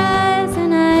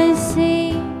horizon I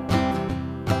see.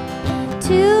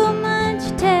 Too much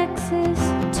Texas,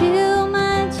 too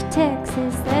much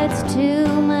Texas. That's too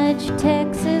much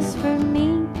Texas for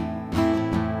me.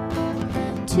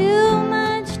 Too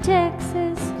much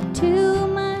Texas, too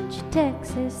much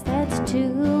Texas. That's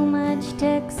too much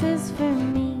Texas for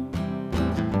me.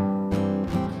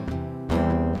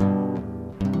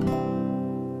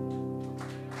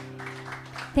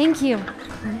 Thank you.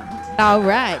 All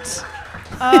right.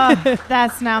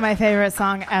 That's now my favorite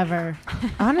song ever.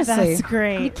 Honestly. That's You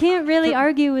great. can't really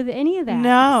argue with any of that.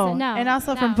 No. So, no. And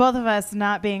also from both of us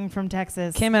not being from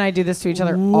Texas. Kim and I do this to each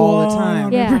other all the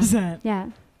time. Yeah. 100%. Yeah.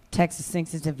 Texas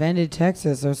thinks it's invented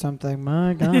Texas or something.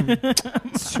 My God.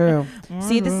 It's true.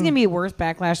 See, this is going to be worse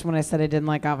backlash when I said I didn't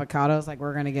like avocados. Like,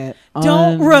 we're going to get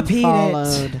Don't repeat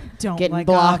unfollowed. it. Don't Getting like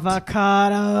blocked.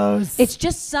 avocados. It's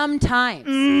just sometimes.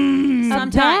 A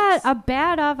Sometimes.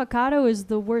 bad avocado is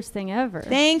the worst thing ever.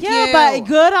 Thank yeah, you. but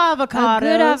good avocados. A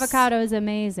good avocado is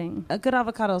amazing. A good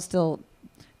avocado still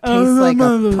tastes like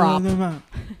a prop.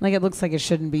 Like, it looks like it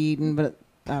shouldn't be eaten, but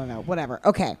I don't know. Whatever.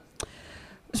 Okay.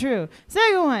 True.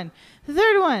 Second one. The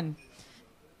third one.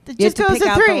 It You have just to goes pick to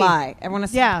out 3. the lie. Everyone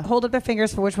has Yeah. to hold up their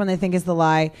fingers for which one they think is the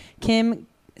lie. Kim,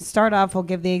 start off. We'll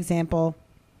give the example.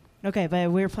 Okay,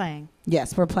 but we're playing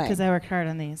Yes, we're playing. because I worked hard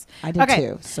on these. I did Okay.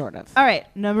 too, sort of. All right,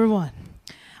 number 1.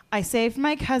 I saved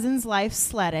my cousin's life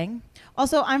sledding.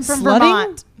 Also, I'm from Sledding?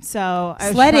 Vermont, so I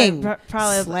was Sledding.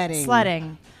 probably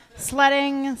Sledding.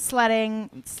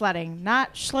 sledding.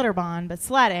 Not Schlitterbahn, but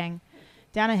sledding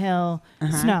down a hill,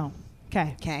 Uh-huh. snow.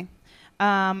 Okay. Okay.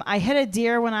 I hit a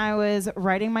deer when I was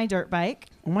riding my dirt bike.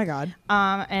 Oh my God.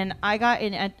 And I got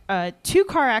in 2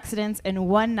 car accidents in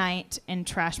one night and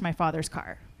trashed my father's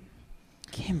car.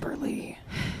 Kimberly.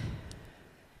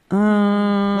 A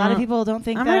lot of people don't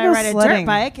think I'm that gonna I go ride a sledding. dirt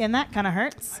bike, and that kind of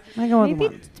hurts. I go with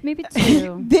one. Maybe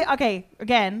 2. Okay,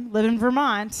 again, live in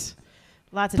Vermont.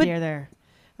 Lots of But- deer there.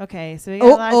 Okay, so we got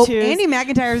a lot of twos. Andy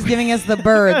McIntyre is giving us the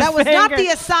bird. That was not the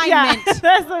Finger. assignment. Yeah,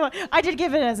 that's the one. I did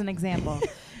give it as an example.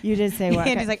 You did say what?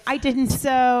 Andy's like, I didn't.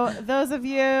 So those of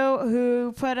you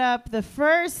who put up the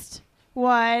first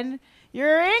one,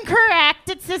 you're incorrect.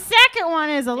 It's the second one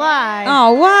is a lie.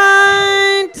 Oh,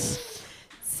 what?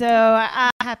 So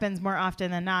happens more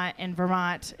often than not in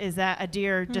Vermont is that a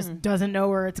deer just doesn't know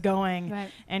where it's going,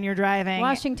 Right. and you're driving.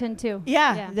 Washington too.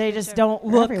 Yeah, they for just sure. don't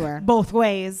They're look everywhere. both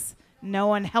ways. No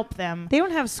one helped them. They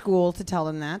don't have school to tell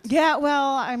them that. Yeah,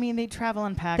 well, I mean, they travel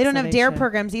in packs. They don't so have dare should.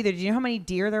 programs either. Do you know how many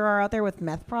deer there are out there with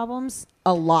meth problems?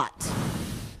 A lot.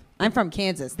 I'm from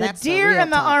Kansas. The That's deer real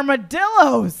and the talk.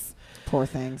 armadillos. Poor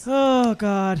things. Oh,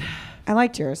 God. I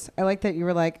liked yours. I like that you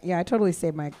were like, yeah, I totally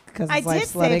saved my cousin's I life did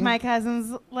sledding. save my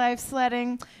cousin's life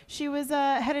sledding. She was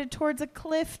headed towards a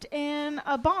cliff and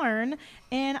a barn,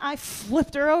 and I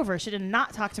flipped her over. She did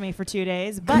not talk to me for 2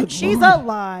 days, but she's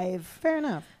alive. Fair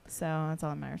enough. So that's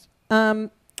all that matters.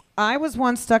 I was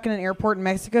once stuck in an airport in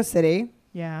Mexico City.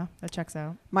 Yeah, that checks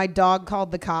out. My dog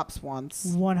called the cops once.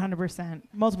 100%.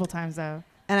 Multiple times, though.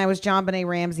 And I was John Benet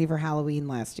Ramsey for Halloween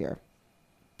last year.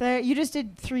 You just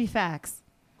did 3 facts.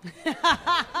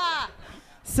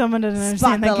 Someone doesn't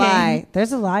Spot understand the the game. lie.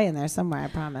 There's a lie in there somewhere, I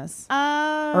promise.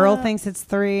 Earl thinks it's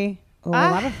 3. Oh, a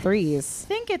lot of 3s. I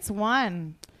think it's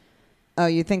 1. Oh,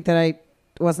 you think that I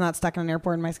was not stuck in an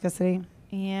airport in Mexico City?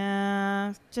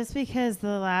 Yeah, just because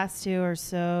the last 2 are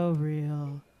so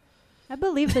real. I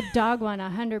believe the dog one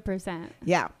 100%.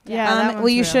 Yeah. Yeah, that well,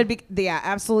 one's you real. should be. Yeah,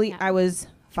 absolutely. Yeah. I was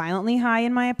violently high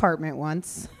in my apartment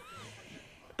once,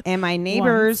 and my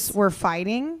neighbors were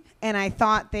fighting. And I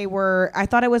thought it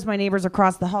was my neighbors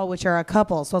across the hall, which are a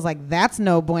couple. So I was like, that's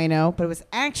no bueno. But it was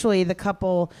actually the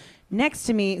couple next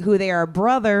to me who they are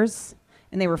brothers.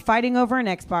 And they were fighting over an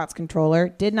Xbox controller.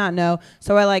 Did not know.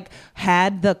 So I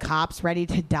had the cops ready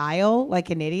to dial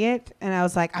like an idiot. And I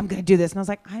was like, I'm going to do this. And I was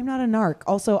like, I'm not a narc.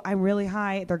 Also, I'm really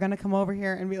high. They're going to come over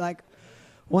here and be like,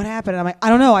 what happened? And I'm like, I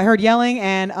don't know. I heard yelling,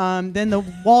 and then the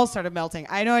walls started melting.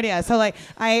 I had no idea. So I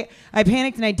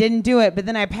panicked and I didn't do it. But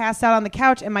then I passed out on the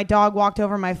couch, and my dog walked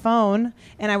over my phone,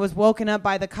 and I was woken up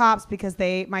by the cops because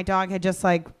my dog had just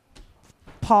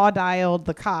paw dialed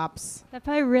the cops. That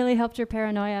probably really helped your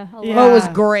paranoia a lot. Yeah. Oh, it was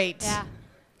great. Yeah.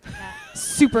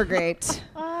 Super great.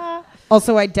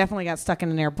 Also, I definitely got stuck in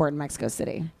an airport in Mexico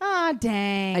City. Ah,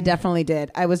 dang. I definitely did.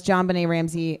 I was John Benet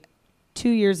Ramsey 2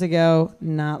 years ago,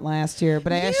 not last year,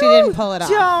 but I actually didn't pull it off.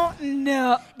 Don't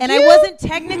know. And I wasn't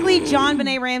technically John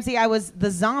Benet Ramsey. I was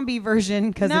the zombie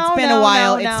version because it's been a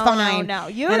while. It's fine. No,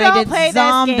 you and don't I did play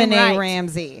Zom this game Benet right.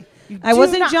 Ramsey. You I do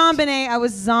wasn't not. John Benet. I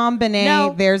was Zom Benet.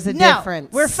 No, There's a no.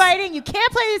 difference. We're fighting. You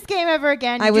can't play this game ever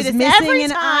again. You I do was this missing every an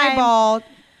time. eyeball.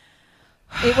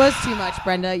 It was too much,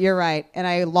 Brenda. You're right. And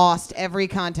I lost every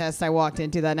contest I walked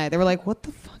into that night. They were like, what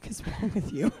the fuck is wrong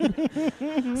with you?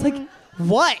 It's like,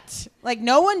 what? Like,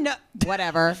 no one knows.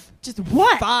 Whatever. Just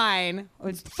what? Fine.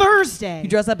 It's Thursday. You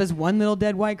dress up as one little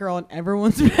dead white girl and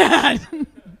everyone's mad.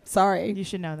 Sorry. You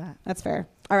should know that. That's fair.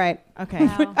 All right. Okay.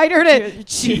 Wow. I heard it.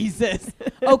 Jesus.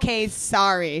 Okay,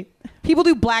 sorry. People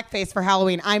do blackface for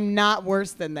Halloween. I'm not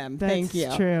worse than them. Thank you.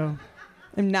 That's true.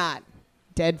 I'm not.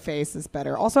 Dead face is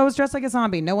better. Also, I was dressed like a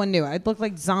zombie. No one knew. I looked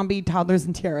like zombie toddlers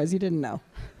and tiaras. You didn't know.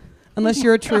 Unless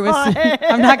you're a truist.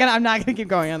 I'm not gonna keep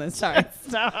going on this. Sorry.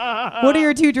 What are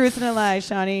your 2 truths and a lie,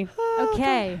 Shawnee?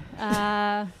 Okay.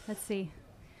 Let's see.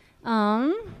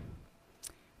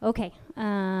 Okay.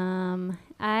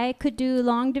 I could do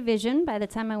long division by the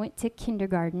time I went to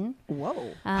kindergarten.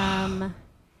 Whoa.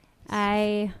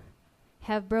 I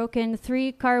have broken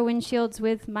 3 car windshields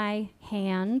with my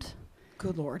hand.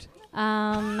 Good Lord.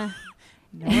 No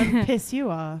one piss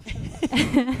you off.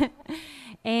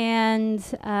 And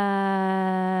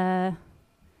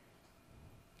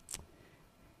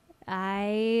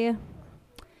I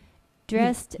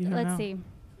dressed. You don't Let's know. see.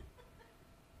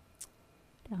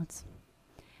 Don't.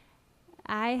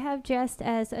 I have dressed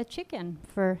as a chicken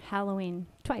for Halloween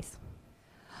twice.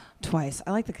 Twice.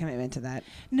 I like the commitment to that.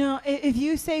 No, if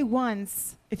you say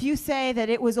once, if you say that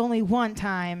it was only one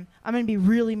time, I'm going to be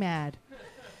really mad.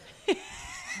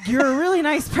 You're a really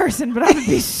nice person, but I'm going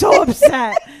to be so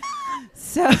upset.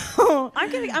 So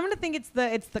I'm gonna think it's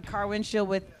the car windshield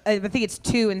with I think it's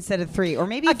 2 instead of 3, or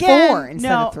maybe again, 4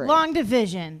 instead of 3. long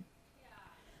division.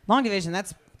 Long division.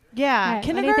 That's Yeah, All right, what do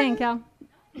you kindergarten.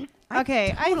 think, Al?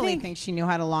 Okay, I totally I think she knew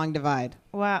how to long divide.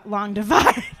 Wow, long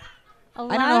divide. A don't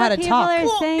lot know how of to people talk. are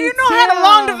Well, saying You know how to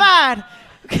long too. divide.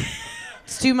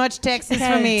 It's too much Texas for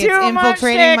Okay. me. Too It's much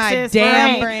infiltrating my Texas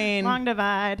damn brain. brain. Long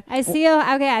divide. I see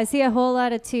a whole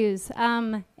lot of 2s.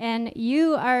 And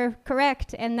you are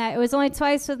correct in that it was only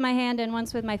twice with my hand and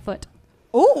once with my foot.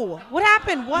 Ooh, what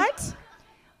happened? What?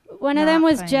 One of Not them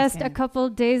was playing just this a game. couple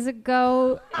days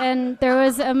ago, and there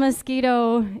was a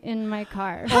mosquito in my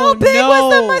car. How big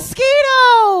was the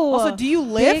mosquito? Also, do you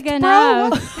lift, Big bro?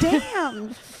 enough.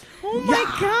 Damn. Oh my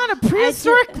god, a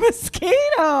prehistoric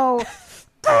mosquito.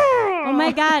 Oh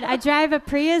my God, I drive a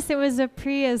Prius. It was a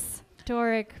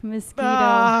prehistoric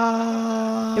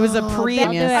mosquito. It was a Prius.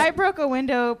 I'll do it. I broke a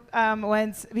window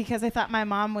once because I thought my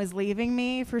mom was leaving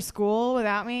me for school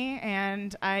without me,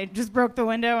 and I just broke the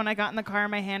window and I got in the car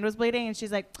and my hand was bleeding, and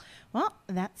she's like, well,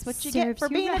 that's what you get Serves for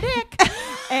you being a right. dick.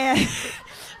 And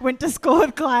went to school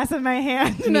with glass in my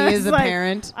hand. And Me I as was a like,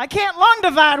 parent. I can't long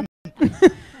divide.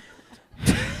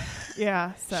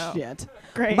 Yeah, so Shit.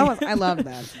 great. I love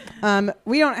that.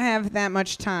 We don't have that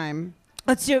much time,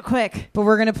 Let's do it quick. but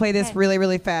we're gonna play this Okay. really,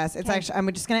 really fast. It's Okay. actually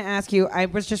I'm just gonna ask you. I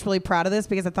was just really proud of this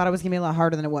because I thought it was gonna be a lot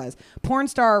harder than it was. Porn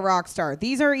star or rock star?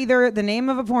 These are either the name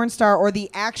of a porn star or the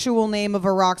actual name of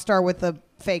a rock star with a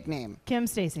fake name, Kim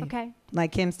Stacy. Okay.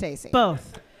 like Kim Stacy.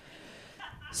 Both.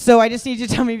 So I just need you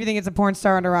to tell me if you think it's a porn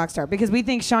star or a rock star, because we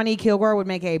think Shawnee Kilgore would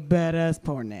make a badass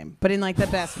porn name, but in like the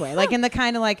best way, like in the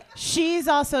kind of like She's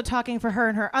also talking for her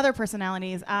and her other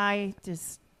personalities. I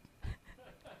just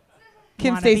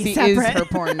Kim wanna be Stacy is separate. her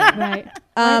porn name. Right.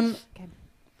 Okay.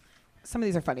 Some of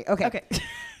these are funny. Okay. Okay.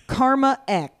 Karma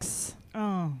X.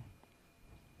 Oh.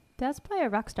 That's probably a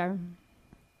rock star.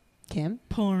 Kim?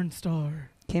 Porn star.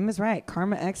 Kim is right.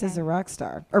 Karma X is a rock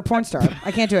star. Or porn star.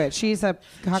 I can't do it. She's a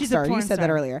rock She's a star. You porn said that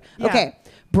star. earlier. Yeah. Okay.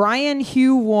 Brian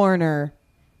Hugh Warner.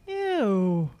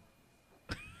 Ew.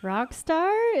 Rock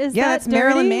star? Is Yeah, that that's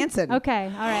Marilyn dirty? Manson. Okay.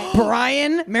 All right.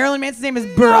 Brian? Marilyn Manson's name is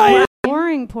Brian.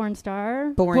 Boring porn star.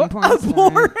 Boring porn A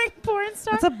star. boring porn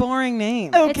star? That's a boring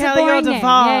name. Oh, It's a Kelly boring name.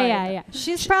 O'Devine. Yeah.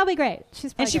 She's probably great.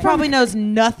 She's probably And she great. probably knows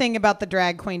nothing about the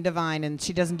drag queen Divine, and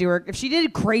she doesn't do her. If she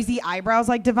did crazy eyebrows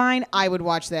like Divine, I would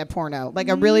watch that porno. Like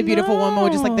a really beautiful woman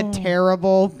with just like the No.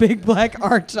 terrible big black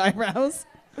arch eyebrows,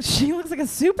 She looks like a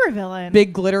supervillain.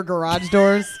 big glitter garage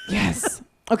doors. Yes.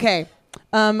 Okay.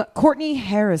 Courtney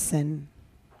Harrison.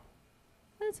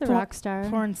 That's a Por- rock star.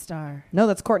 Porn star. No,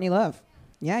 that's Courtney Love.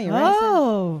 Yeah, you're right.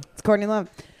 Oh. It's Courtney Love.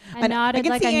 I nodded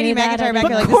can like see I Andy knew that. McIntyre back But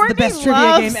there like, this is the best trivia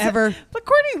Courtney game ever. But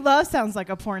Courtney Love sounds like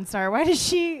a porn star. Why does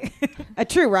she?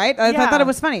 True, right? I Yeah. thought it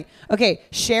was funny. Okay,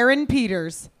 Sharon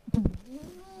Peters.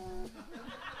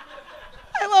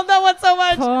 I love that one so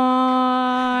much.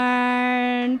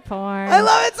 Porn. I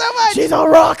love it so much. She's a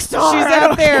rock star. She's I out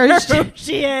don't there. care who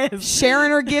she is.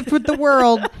 Sharing her gift with the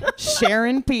world.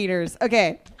 Sharon Peters.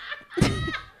 Okay.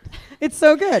 It's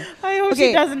so good. I hope Okay.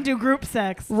 she doesn't do group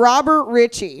sex. Robert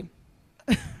Ritchie.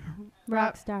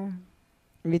 Rock star. What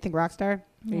do you think, Rockstar?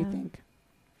 What do you Yeah. think?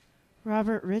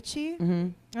 Robert Ritchie?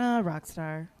 Mm-hmm. Rock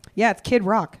star. Yeah, it's Kid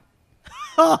Rock.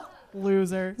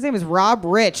 Loser. His name is Rob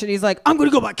Rich, and he's like, I'm going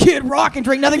to go by Kid Rock and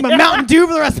drink nothing but Mountain Dew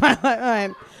for the rest of my life. All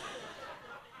right.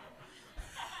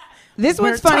 This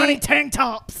Wear one's funny. tiny tank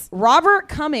tops. Robert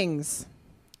Cummings.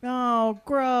 Oh,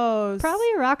 gross.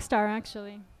 Probably a rock star,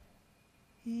 actually.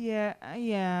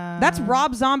 Yeah. That's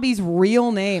Rob Zombie's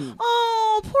real name.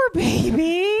 Oh, poor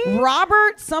baby.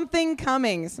 Robert something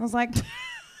Cummings. I was like,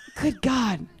 good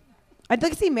God. I'd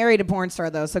like to see married a porn star,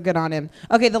 though, so good on him.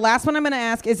 Okay, the last one I'm going to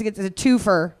ask is it's a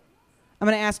twofer. I'm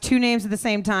going to ask two names at the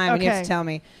same time, and you have Okay. to tell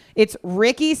me. It's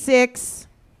Ricky Six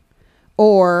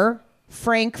or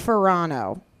Frank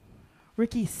Ferrano.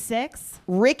 Ricky Six?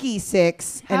 Ricky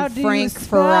Six How and do Frank you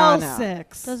spell Ferrano.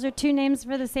 six? Those are two names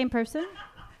for the same person?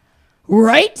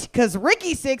 Right? Because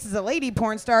Ricky Six is a lady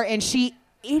porn star, and she's an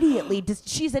idiot.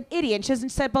 She doesn't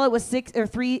spell it with 6 or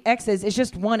 3 X's. It's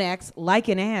just 1 X, like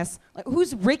an ass. Like,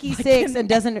 who's Ricky Six and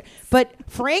doesn't? But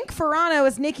Frank Ferrano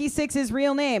is Nikki Six's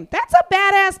real name. That's a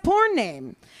badass porn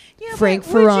name. Yeah, Frank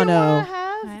but would you Ferrano. wanna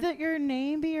have Right. that your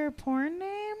name be your porn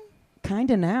name?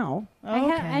 Kinda now.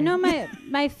 I know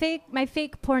my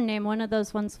fake porn name. One of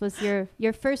those ones was your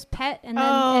first pet, and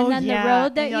then the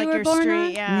road that you were born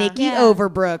on. Yeah. Nikki Yeah.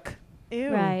 Overbrook.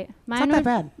 Ew. Right. not that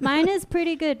bad. Mine is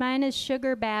pretty good. Mine is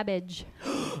Sugar Babbage.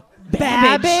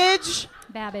 Babbage.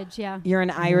 Babbage, yeah. You're an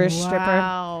Irish stripper.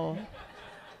 Wow.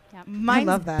 Yep. Mine's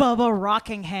love that. Bubba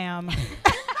Rockingham.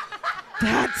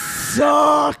 That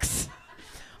sucks.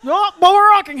 Oh, Bubba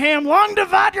Rockingham, long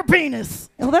divide your penis.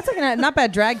 Well, that's like a not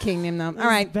bad drag king name, though. All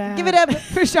right. bad. Give it up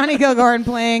for Shawnee Kilgore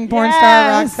playing porn star,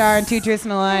 rock Yes. star, and Two Truths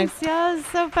and a Lie. Thanks, yeah, it was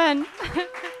so fun.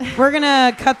 We're going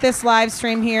to cut this live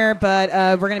stream here, but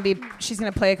she's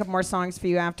going to play a couple more songs for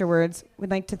you afterwards.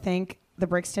 We'd like to thank the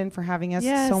Brixton for having us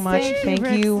so much. Thank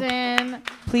you. Brixton.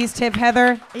 Please tip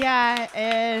Heather. Yeah,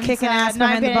 and Kicking ass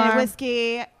behind the Nine Penny bar.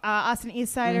 Whiskey, Austin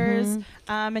Eastsiders,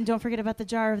 and don't forget about the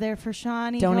jar of there for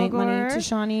Shawnee. Donate Kilgore. money to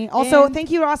Shawnee. Also, And-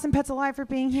 thank you to Awesome Pets Alive for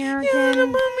being here Yeah, again. the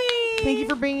mummy. Thank you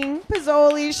for bringing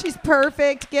Pizzoli. She's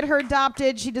perfect. Get her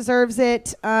adopted. She deserves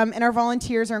it. And our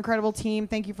volunteers are an incredible team.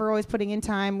 Thank you for always putting in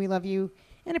time. We love you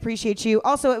and appreciate you.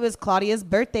 Also, it was Claudia's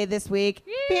birthday this week.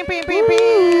 Bam, bam, bam,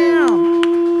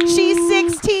 bam. She's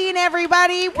 16,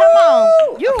 everybody. Come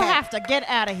on. You Okay. have to get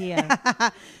out of here.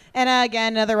 And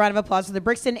again, another round of applause for the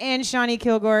Brixton and Shawnee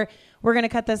Kilgore. We're going to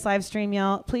cut this live stream,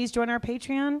 y'all. Please join our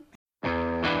Patreon.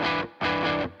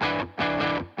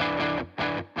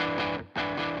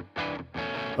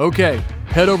 Okay,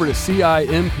 head over to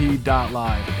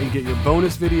CIMP.live and get your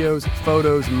bonus videos,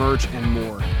 photos, merch, and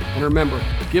more. And remember,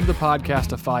 give the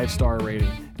podcast a 5-star rating.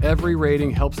 Every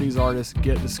rating helps these artists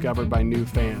get discovered by new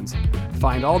fans.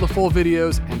 Find all the full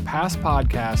videos and past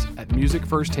podcasts at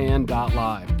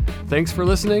musicfirsthand.live. Thanks for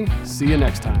listening. See you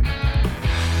next time.